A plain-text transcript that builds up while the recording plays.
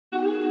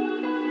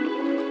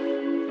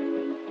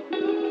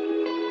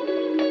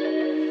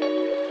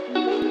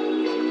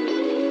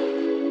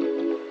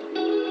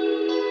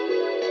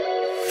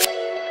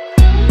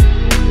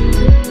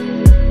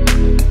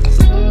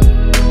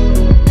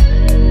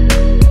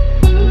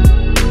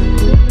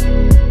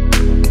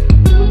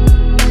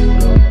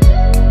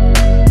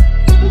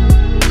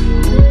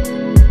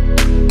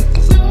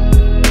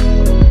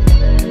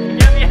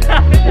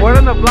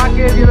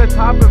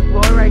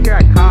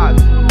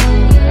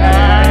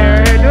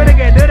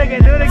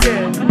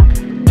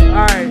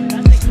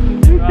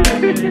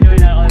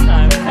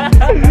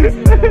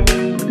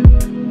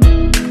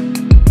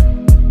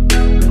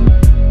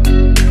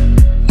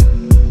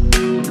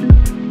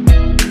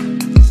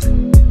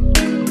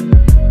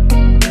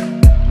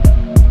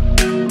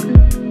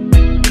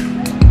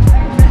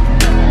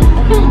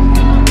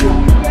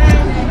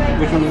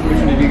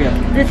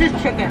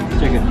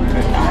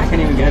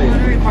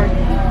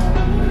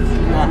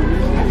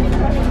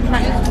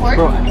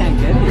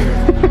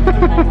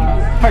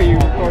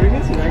recording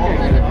this?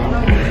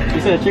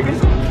 You said a chicken?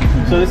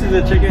 So this is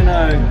a chicken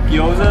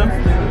gyoza.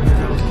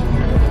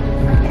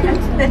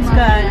 It's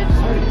good.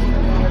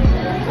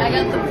 I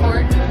got the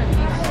pork.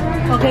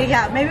 Okay,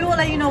 yeah. Maybe we'll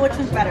let you know which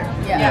one's better.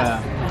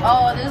 Yeah.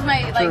 Oh, this is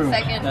my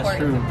second That's pork.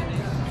 True.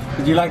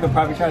 Did you like the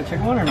private child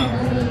chicken one or no?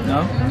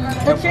 No?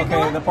 Okay,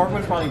 the pork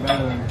one's probably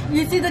better than.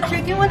 You see, the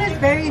chicken one is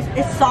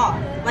it's soft.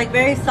 Like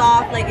very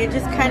soft. Like it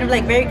just kind of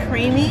like very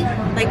creamy.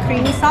 Like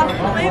creamy soft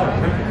in a way.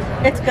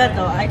 It's good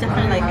though. I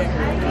definitely like it.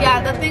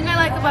 Yeah, the thing I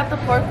like about the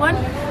pork one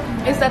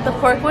is that the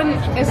pork one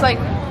is like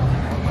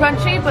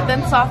crunchy but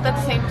then soft at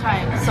the same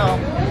time. So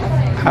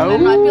I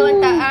feel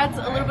like that adds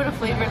a little bit of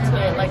flavor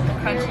to it, like the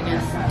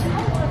crunchiness.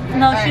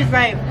 No, she's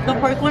right. The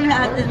pork one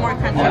is more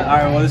crunchy. Yeah,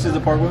 alright, well this is the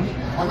pork one.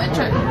 I'm gonna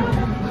try.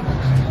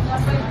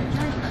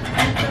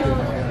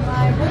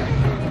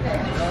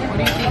 What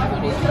do you think,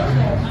 Foodies?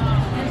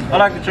 I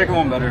like the chicken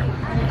one better.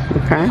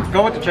 Okay.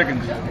 Go with the chicken.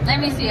 Let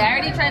me see. I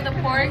already tried the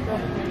pork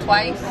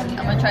twice. I'm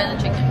gonna try the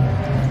chicken.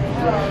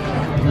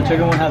 The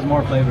chicken one has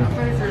more flavor.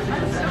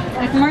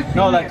 It's more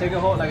No, like take a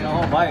whole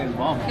bite is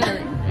bomb.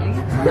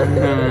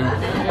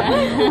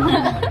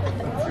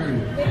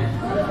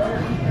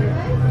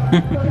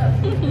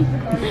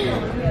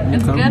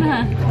 It's good,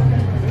 huh?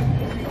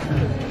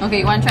 Okay,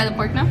 you want to try the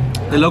pork now?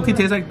 The low-key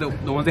tastes like the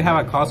ones they have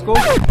at Costco.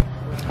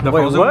 The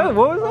Wait, frozen what?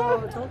 one. What was that?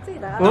 Oh, don't say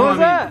that. What was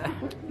that?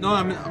 No,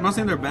 I'm not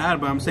saying they're bad,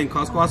 but I'm saying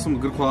Costco has some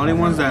good quality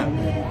ones that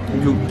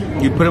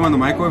you put them on the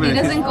microwave and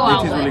it tastes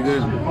really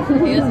good.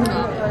 He doesn't go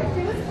out.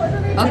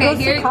 Okay,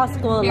 here goes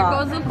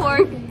the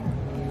pork.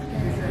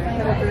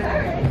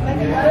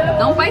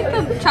 Don't bite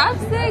the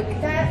chopstick.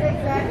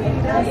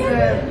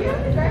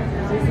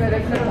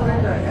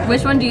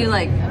 Which one do you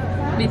like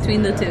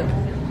between the two?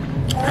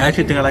 I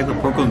actually think I like the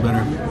pork one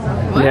better.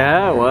 What?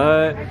 Yeah,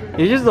 what?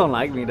 You just don't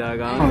like me, dog.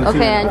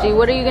 Okay, Angie,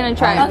 what are you gonna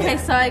try? Okay,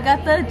 so I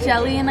got the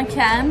jelly in a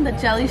can, the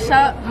jelly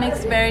shot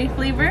mixed berry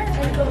flavor.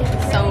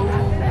 So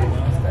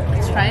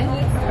let's try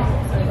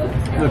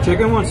it. The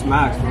chicken one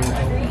smacks, bro.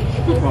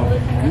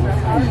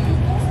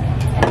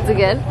 Is it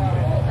good?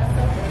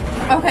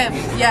 Okay,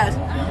 yes.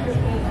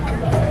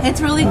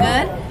 It's really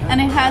good, and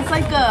it has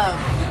like a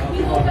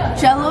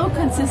jello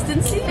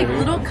consistency, like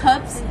little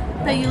cups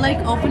that you like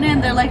open it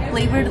and they're like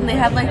flavored and they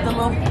have like the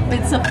little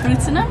bits of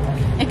fruits in them.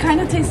 It kind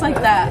of tastes like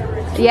that.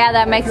 Yeah,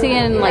 that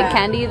Mexican like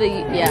candy.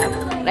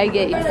 I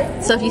get you.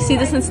 So if you see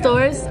this in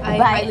stores, I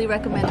highly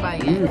recommend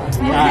buying it.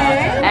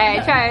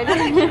 Alright, try it.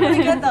 It's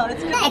good though.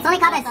 It's good. It's only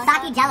called a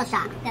sake jello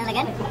shot. Is it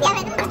good?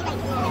 Yeah,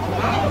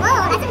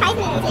 whoa, that's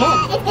surprising.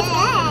 Yeah, it's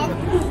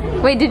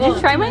good. Wait, did you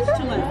try mine?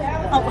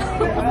 Oh.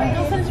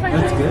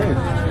 That's good.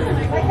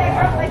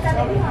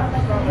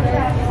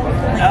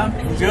 Yeah,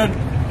 it's good.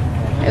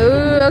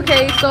 Ooh,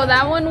 okay, so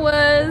that one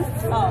was...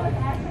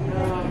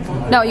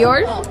 No,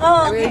 yours?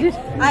 Oh, okay.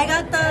 I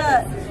got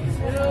the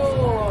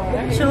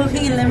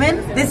Chuhi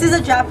lemon. This is a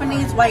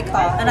Japanese White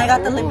Claw, and I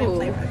got the lemon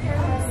flavor.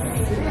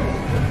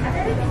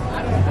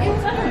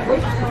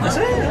 That's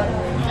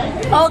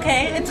it.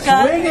 Okay, it's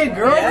good. Swing it,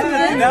 girl.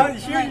 Yeah,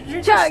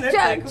 you're chug.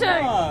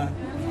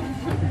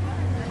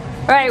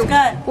 Alright, it's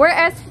good. We're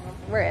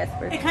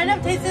Esper. It kind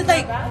of tastes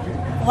like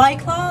White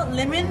Claw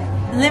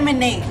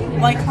lemonade.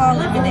 White Claw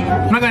lemonade.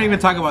 I'm not gonna even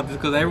talk about this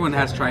because everyone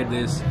has tried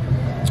this.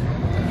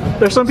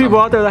 There's some people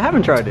out there that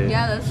haven't tried it.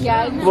 Yeah, that's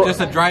Just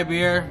a dry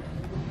beer.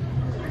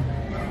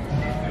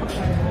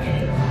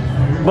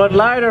 But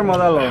light or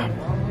Modelo?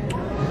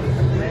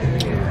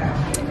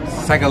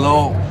 It's like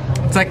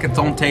it's like its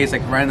own taste,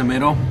 like right in the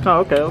middle. Oh,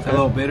 okay. It's a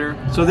little bitter.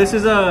 So this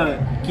is a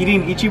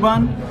Kirin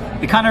Ichiban.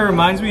 It kind of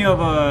reminds me of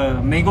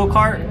a mango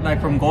cart, like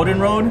from Golden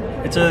Road.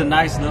 It's a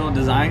nice little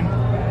design.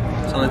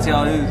 So let's see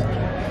how it is.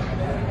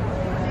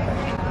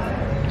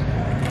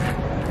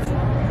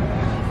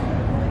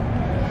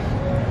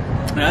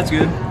 That's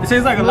good. It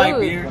tastes like a light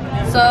beer.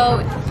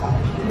 So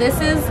this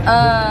is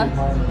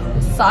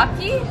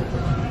sake,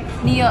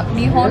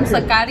 Nihon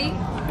Sakari.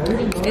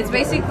 It's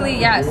basically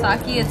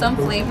sake. It's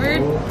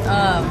unflavored.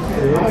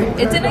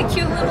 It's in a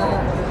cute little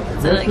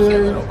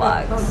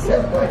box.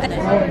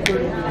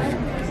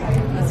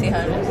 Let's see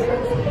how it is.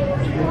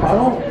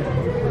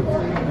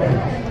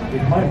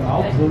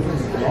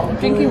 I'm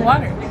drinking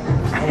water.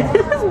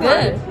 It's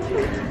good.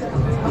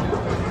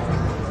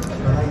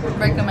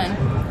 Recommend.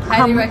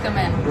 Highly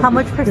recommend. How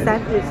much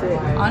percent is it?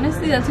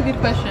 Honestly, that's a good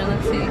question.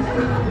 Let's see.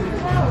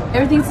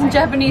 Everything's in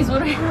Japanese.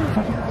 What are you?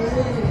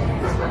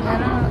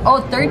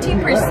 Oh,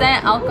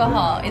 13%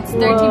 alcohol. It's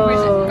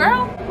 13%.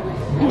 Girl.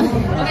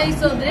 Okay,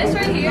 so this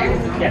right here.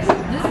 Yes.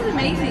 This is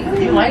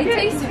amazing. I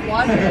taste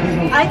water.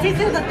 I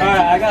tasted the 13%.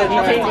 Alright, I gotta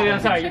try it.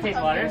 I'm sorry, you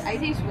taste water? I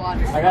taste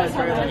water. I gotta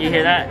try it. You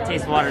hear that?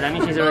 Taste water. That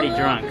means she's already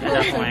drunk at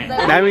that point.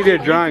 That means you're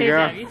drunk,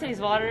 girl. If you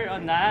taste water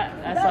on that,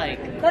 that's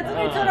like... That's what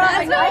I told her.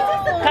 I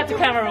tasted Cut the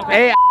camera real quick.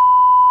 Hey.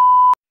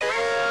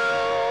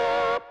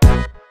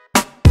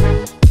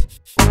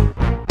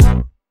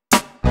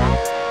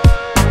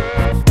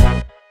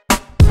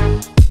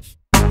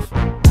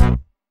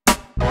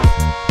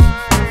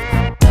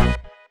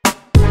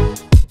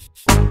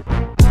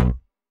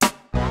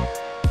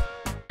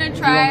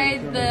 Try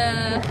the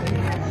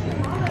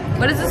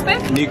What is this, babe?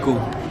 Niku.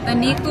 The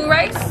Niku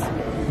rice.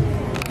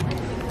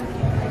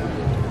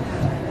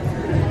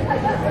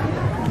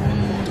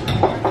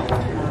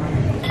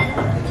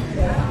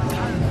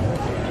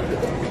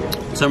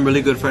 Some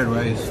really good fried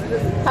rice.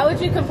 How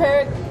would you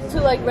compare it to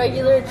like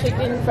regular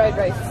chicken fried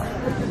rice?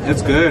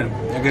 It's good.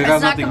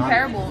 It's not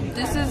comparable.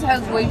 This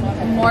has way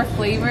more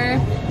flavor.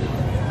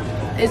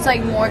 It's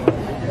like more.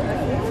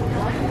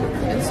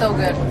 It's so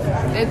good.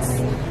 It's.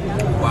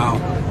 Wow.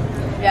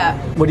 Yeah.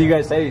 What do you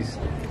guys taste?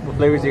 What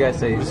flavors do you guys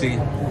taste? Let's see.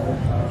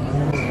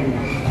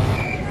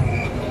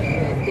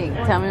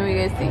 Tell me what you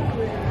guys think.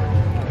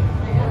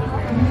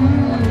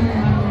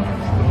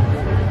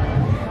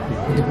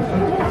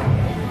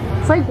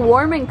 It's like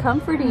warm and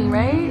comforting,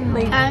 right?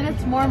 Like, and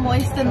it's more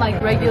moist than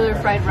like regular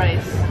fried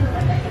rice.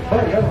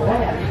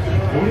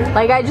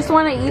 Like I just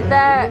want to eat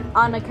that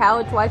on a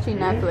couch watching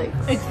Netflix.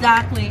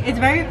 Exactly. It's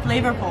very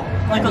flavorful.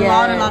 Like a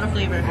lot of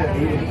flavor. 1,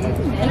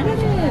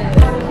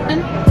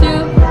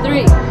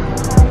 2, 3.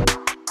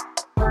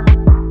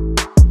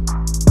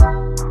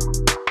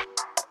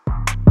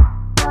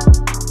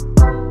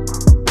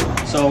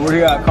 So we're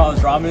here at Kaz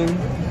Ramen,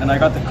 and I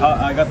got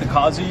the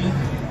kazi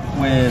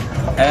with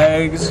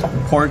eggs,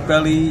 pork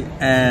belly,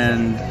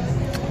 and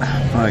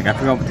I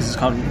forgot what this is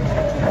called.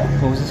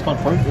 What was this called?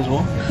 Pork as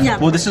well? Yeah.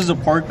 Well, this is a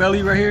pork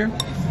belly right here,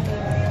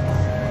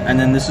 and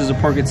then this is the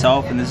pork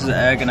itself, and this is the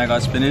egg, and I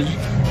got spinach.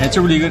 And it's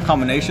a really good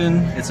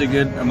combination. It's a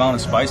good amount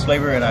of spice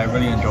flavor, and I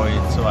really enjoy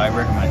it. So I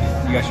recommend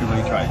it. You guys should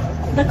really try it.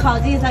 The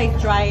kazi is like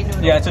dry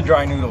noodle. Yeah, it's a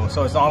dry noodle,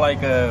 so it's not like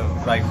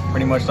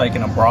pretty much like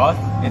in a broth.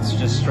 It's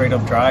just straight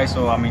up dry.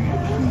 So I mean,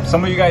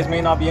 some of you guys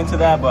may not be into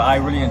that, but I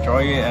really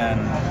enjoy it,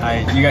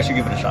 and you guys should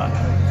give it a shot.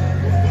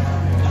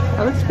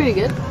 That looks pretty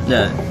good.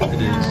 Yeah,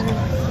 it is.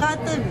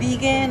 Got the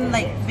vegan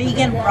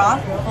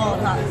broth. Well,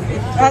 not.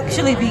 It's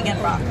actually vegan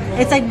broth.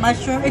 It's like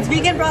mushroom. It's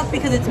vegan broth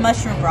because it's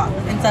mushroom broth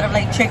instead of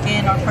like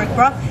chicken or pork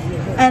broth.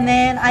 And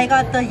then I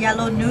got the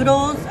yellow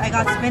noodles. I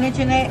got spinach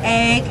in it,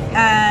 egg,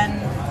 and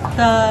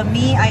the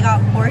meat. I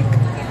got pork,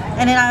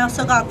 and then I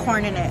also got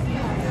corn in it.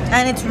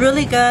 And it's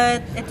really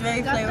good. It's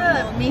very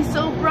flavorful. The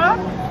miso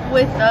broth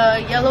with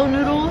yellow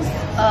noodles,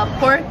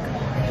 pork,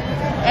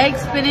 egg,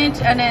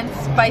 spinach, and then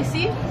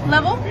spicy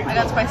level. I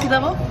got spicy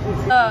level.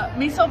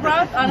 Miso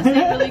broth, honestly,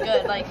 really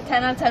good. Like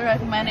 10 out of 10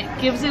 recommend it.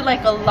 Gives it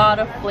like a lot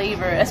of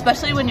flavor,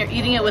 especially when you're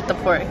eating it with the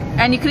pork.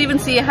 And you can even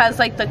see it has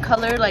like the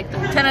color, like the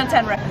 10 out of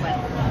 10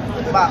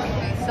 recommend. Wow.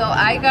 So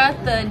I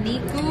got the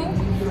Niku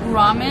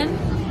ramen.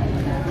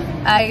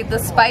 The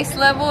spice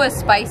level is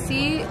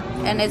spicy,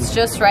 and it's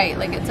just right.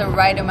 Like it's a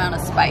right amount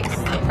of spice,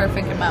 the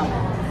perfect amount.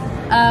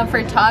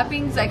 For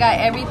toppings, I got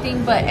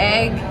everything but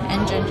egg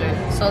and ginger.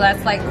 So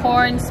that's like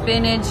corn,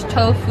 spinach,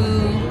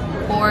 tofu,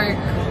 pork,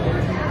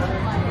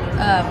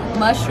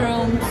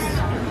 mushrooms,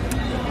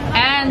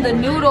 and the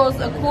noodles.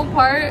 A cool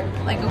part,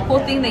 like a cool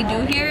thing they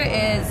do here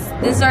is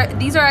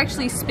these are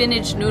actually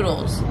spinach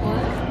noodles,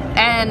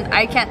 and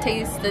I can't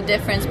taste the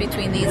difference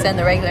between these and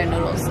the regular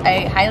noodles.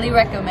 I highly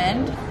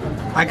recommend.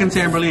 I can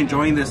say I'm really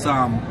enjoying this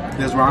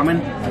this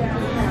ramen.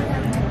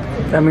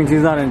 That means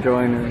he's not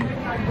enjoying it.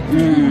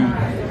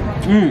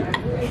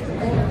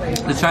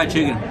 Let's try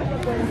chicken.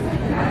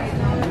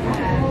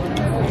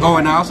 Oh,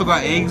 and I also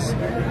got eggs.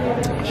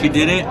 She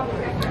did it.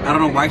 I don't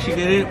know why she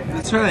did it.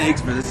 Let's try the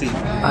eggs first. Let's see.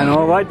 I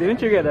know. Why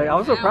didn't you get that? I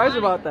was surprised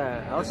about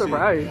that. I was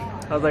surprised.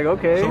 I was like,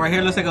 okay. So right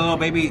here looks like a little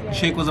baby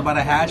chick was about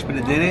to hatch, but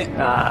it didn't.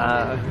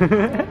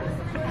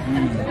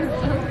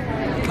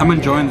 I'm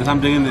enjoying this.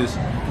 I'm digging this.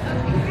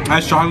 I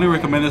strongly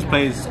recommend this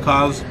place,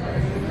 Kaz.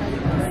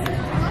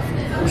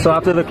 So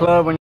after the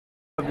club, when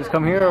you just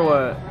come here or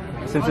what?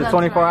 Since it's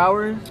 24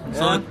 hours?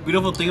 So the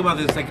beautiful thing about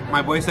this, like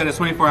my boy said, it's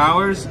 24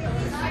 hours.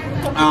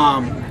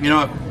 You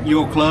know, if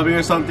you go clubbing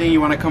or something, you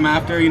want to come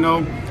after, you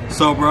know,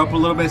 sober up a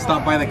little bit,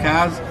 stop by the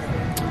Kaz.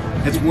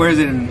 It's, where is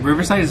it, in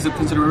Riverside? Is it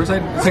considered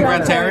Riverside? It's in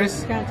Grand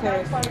Terrace. Grand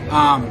Terrace.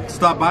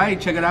 Stop by,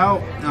 check it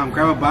out,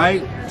 grab a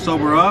bite,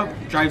 sober up,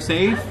 drive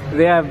safe.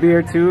 They have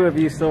beer too if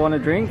you still want to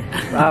drink.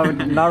 I would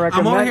not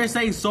recommend. I'm over here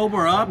saying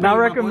sober up. Not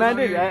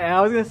recommended.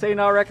 I was gonna say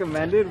not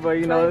recommended, but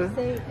you know,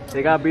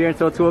 they got beer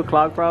until 2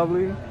 o'clock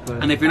probably.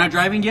 But. And if you're not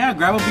driving, yeah,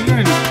 grab a beer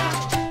and...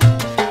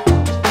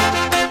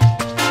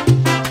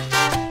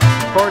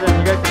 Record them,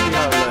 you guys can see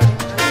how it looks.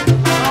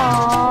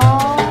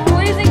 Aww,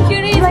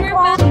 Foodies&Cutiess, we're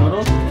back.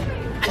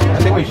 I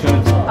think we should.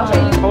 Okay.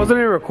 I wasn't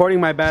even recording,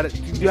 my bad.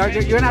 You're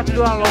gonna have to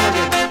do it all over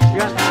again. You're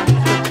gonna have to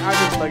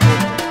just like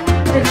this.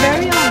 It's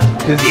very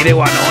Just eat it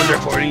while no one's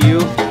recording you.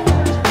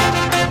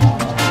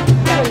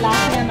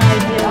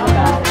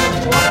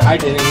 I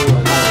didn't.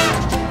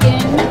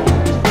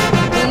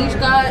 We each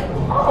got.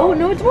 Oh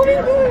no, it's moving.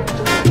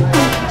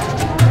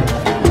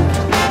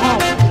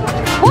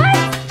 What?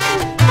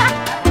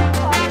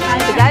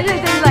 The guy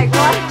just is like,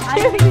 what? I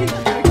think it's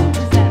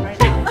 13% right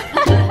now.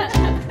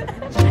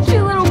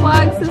 Your little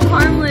box is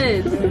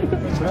harmless.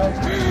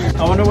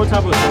 I wonder what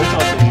type of soy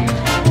sauce they use.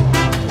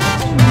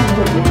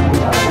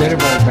 Better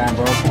brand,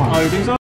 bro. Come on. Oh, you think so?